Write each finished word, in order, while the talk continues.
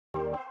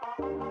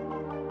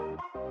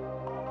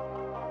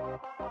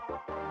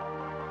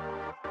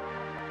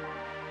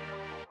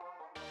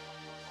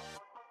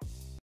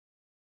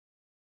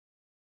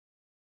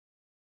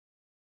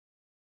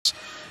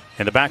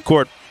In the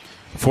backcourt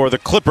for the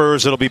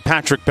Clippers, it'll be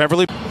Patrick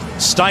Beverley.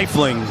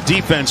 Stifling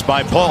defense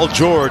by Paul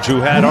George, who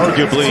had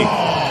arguably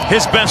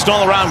his best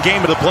all-around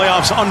game of the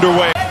playoffs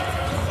underway.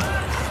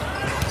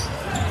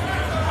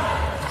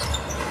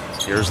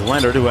 Here's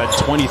Leonard, who had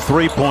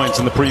 23 points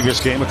in the previous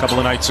game a couple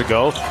of nights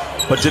ago,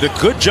 but did a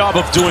good job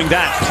of doing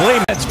that.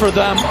 Playments for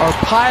them are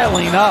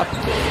piling up,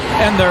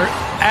 and they're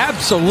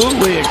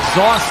absolutely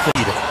exhausted.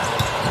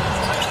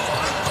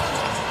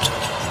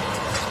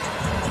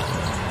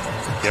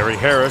 Gary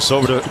Harris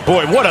over to,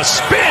 boy, what a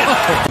spin!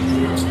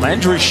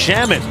 Landry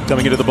Shamet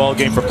coming into the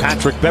ballgame for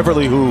Patrick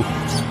Beverley, who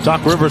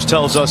Doc Rivers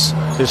tells us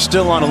is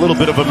still on a little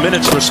bit of a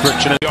minutes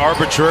restriction.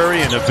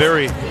 Arbitrary and a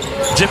very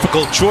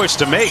difficult choice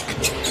to make.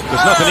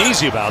 There's nothing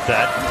easy about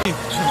that.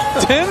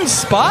 10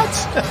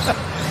 spots?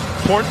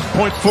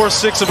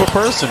 0.46 of a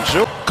person.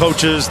 Sure.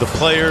 Coaches, the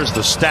players,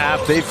 the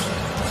staff, they've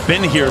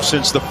been here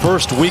since the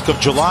first week of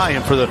July,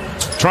 and for the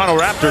Toronto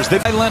Raptors,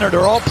 Leonard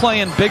are all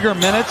playing bigger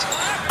minutes.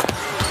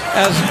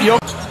 As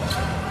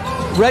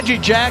Reggie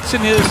Jackson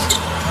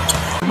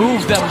has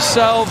moved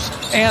themselves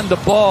and the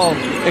ball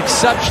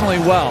exceptionally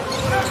well.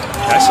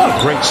 I saw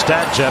a great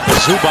stat, Jeff, as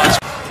Zubac.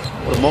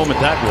 What a moment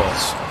that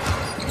was.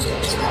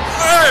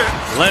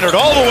 Leonard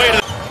all the way to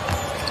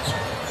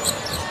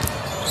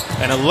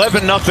an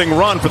 11-0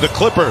 run for the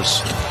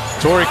Clippers.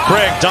 Torrey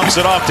Craig dumps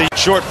it off to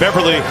short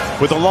Beverley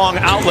with a long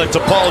outlet to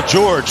Paul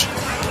George.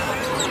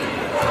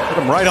 Put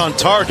him right on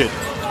target.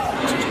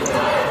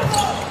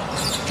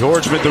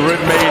 George with the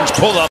mid-range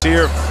pull-up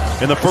here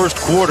in the first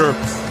quarter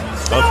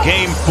of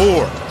Game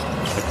 4.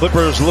 The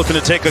Clippers looking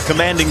to take a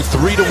commanding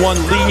 3-1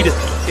 lead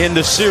in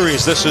the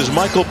series. This is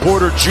Michael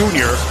Porter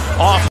Jr.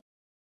 off.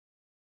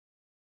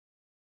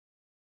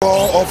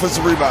 Ball,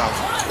 offensive rebound.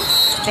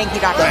 Thank you,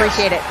 Doc.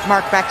 Appreciate it.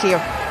 Mark, back to you.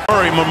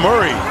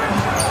 Murray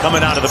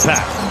coming out of the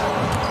pack.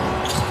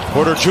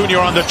 Porter Jr.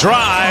 on the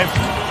drive.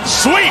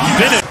 Sweet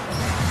finish.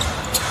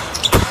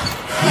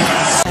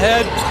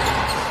 Head.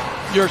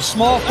 Your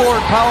small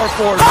forward, power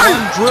forward,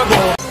 one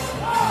dribble.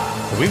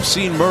 We've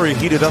seen Murray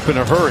heated up in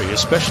a hurry,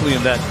 especially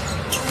in that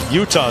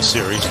Utah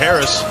series.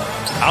 Harris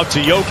out to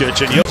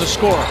Jokic, and to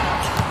score.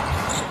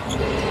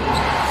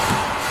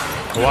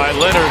 Kawhi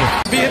Leonard.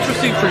 It'd be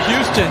interesting for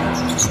Houston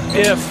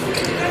if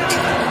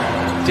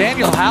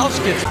Daniel House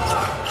gets,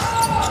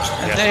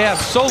 and they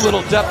have so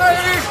little depth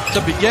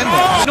to begin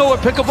with. You know what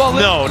pickleball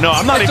is? No,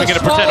 I'm not even going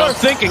to pretend. I'm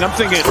thinking a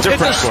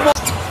different score.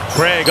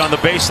 Craig on the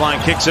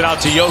baseline kicks it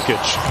out to Jokic.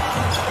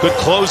 Good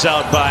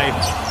closeout by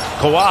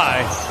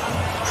Kawhi.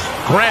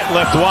 Grant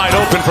left wide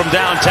open from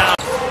downtown.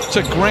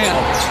 To Grant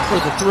for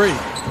the three.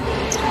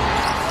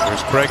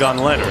 Here's Craig on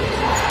Leonard.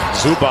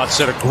 Zubac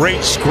set a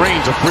great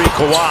screen to free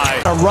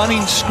Kawhi. A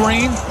running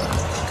screen.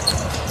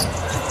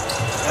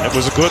 And it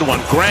was a good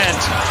one.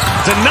 Grant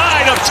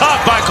denied up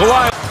top by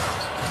Kawhi.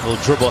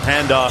 Little dribble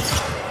handoff.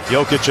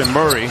 Jokic and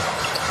Murray.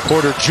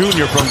 Porter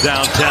Jr. from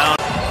downtown.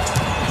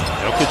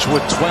 Jokic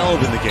with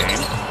 12 in the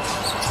game.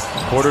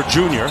 Porter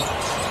Jr.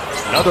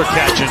 Another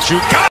catch and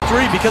shoot. Got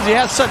three because he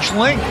has such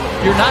length.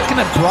 You're not going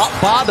to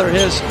bother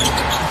his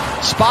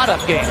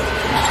spot-up game.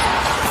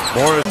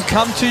 More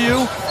come to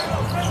you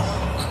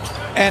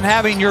and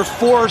having your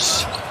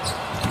force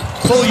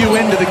pull you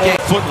into the game.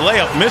 Foot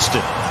layup, missed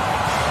it.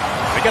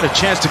 They got a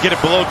chance to get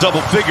it below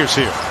double figures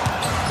here.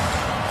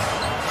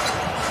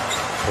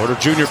 Porter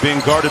Jr. being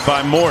guarded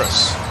by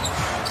Morris.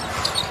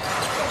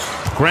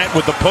 Grant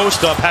with the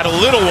post up, had a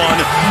little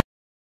one.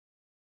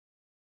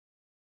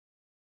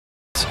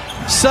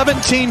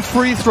 17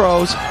 free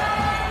throws,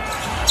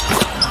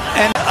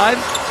 and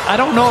I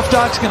don't know if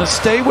Doc's going to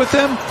stay with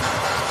him.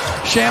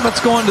 Shamet's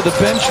going to the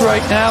bench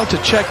right now to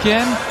check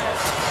in.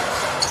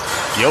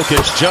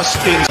 Jokic just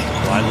in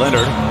by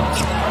Leonard.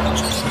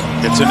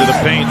 Gets into the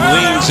paint,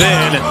 leans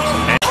in,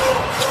 and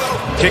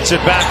kicks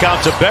it back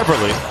out to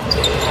Beverley.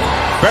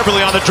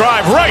 Beverley on the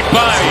drive, right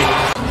by.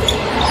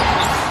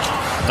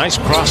 Nice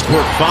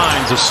cross-court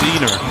find to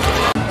Senior.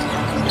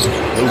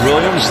 Lou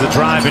Williams, the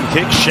drive and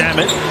kick.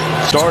 Shamet,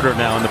 starter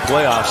now in the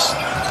playoffs,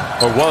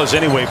 or was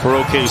anyway for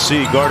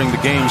OKC, guarding the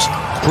game's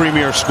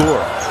premier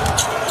scorer.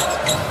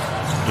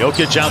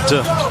 Jokic out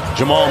to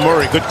Jamal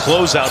Murray. Good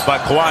closeout by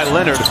Kawhi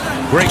Leonard.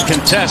 Great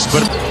contest,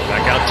 but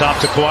back out top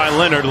to Kawhi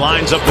Leonard.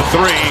 Lines up the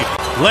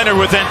three. Leonard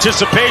with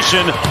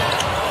anticipation.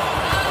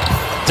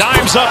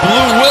 Dimes up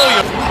Lou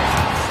Williams.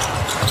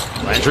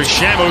 Landry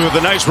Shamet with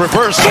a nice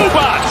reverse.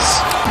 Zubac!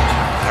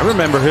 I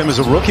remember him as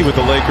a rookie with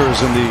the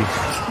Lakers in the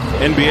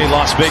NBA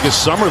Las Vegas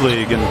Summer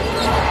League, and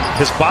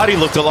his body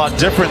looked a lot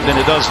different than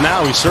it does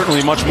now. He's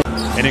certainly much more.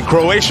 And in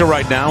Croatia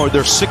right now,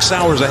 they're 6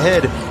 hours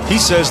ahead. He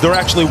says they're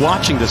actually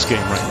watching this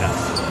game right now.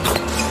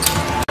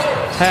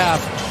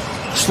 Half.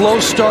 Slow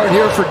start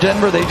here for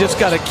Denver. They just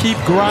got to keep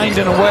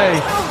grinding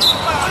away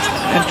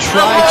and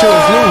try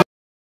to.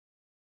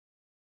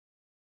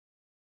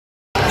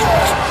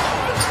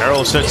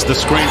 Harrell sets the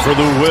screen for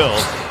Lou Will.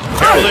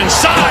 Harrell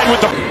inside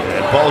with the...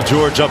 And Paul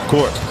George up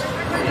court.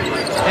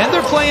 And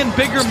they're playing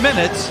bigger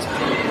minutes.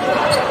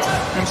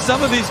 And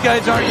some of these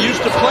guys aren't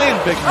used to playing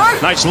big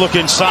minutes. Nice look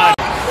inside.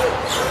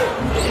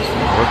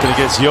 Working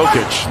against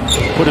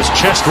Jokic. Put his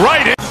chest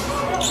right in.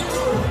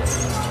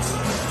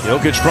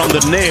 Jokic from the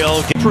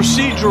nail.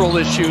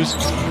 Procedural issues.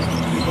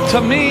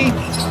 To me,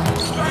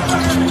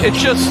 it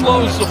just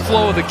slows the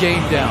flow of the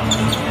game down.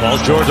 Paul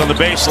George on the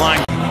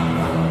baseline.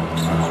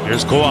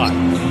 Here's Kawhi.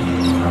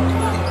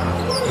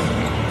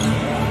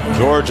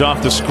 George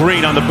off the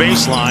screen on the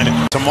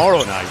baseline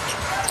tomorrow night.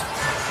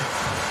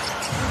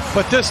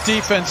 But this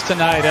defense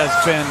tonight has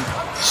been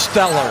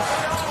stellar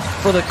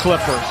for the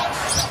Clippers.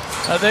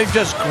 They've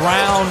just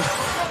ground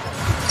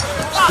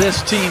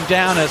this team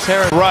down as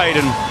Harris. Right,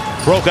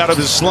 and broke out of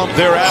his slump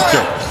thereafter.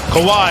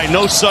 Kawhi,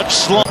 no such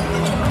slump.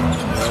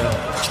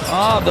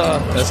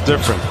 That's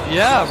different.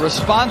 Yeah,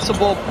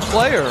 responsible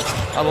player.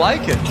 I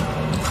like it.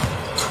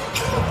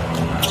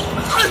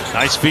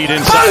 Nice feed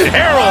inside.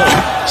 Harold.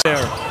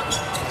 There.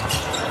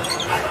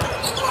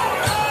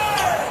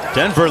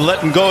 Denver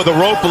letting go of the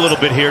rope a little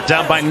bit here,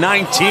 down by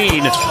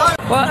 19.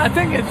 Well, I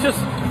think it's just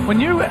when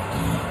you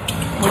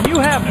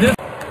have this.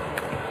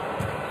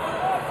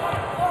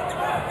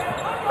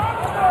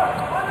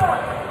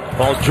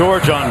 Paul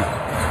George on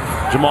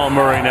Jamal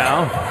Murray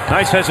now.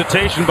 Nice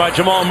hesitation by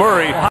Jamal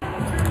Murray.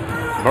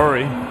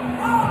 Murray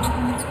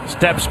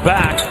steps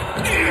back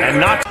and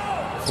knocks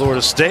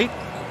Florida State.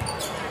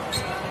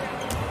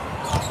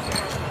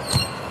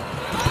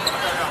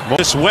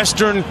 This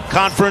Western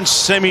Conference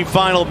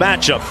semifinal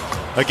matchup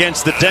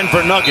against the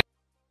Denver Nuggets.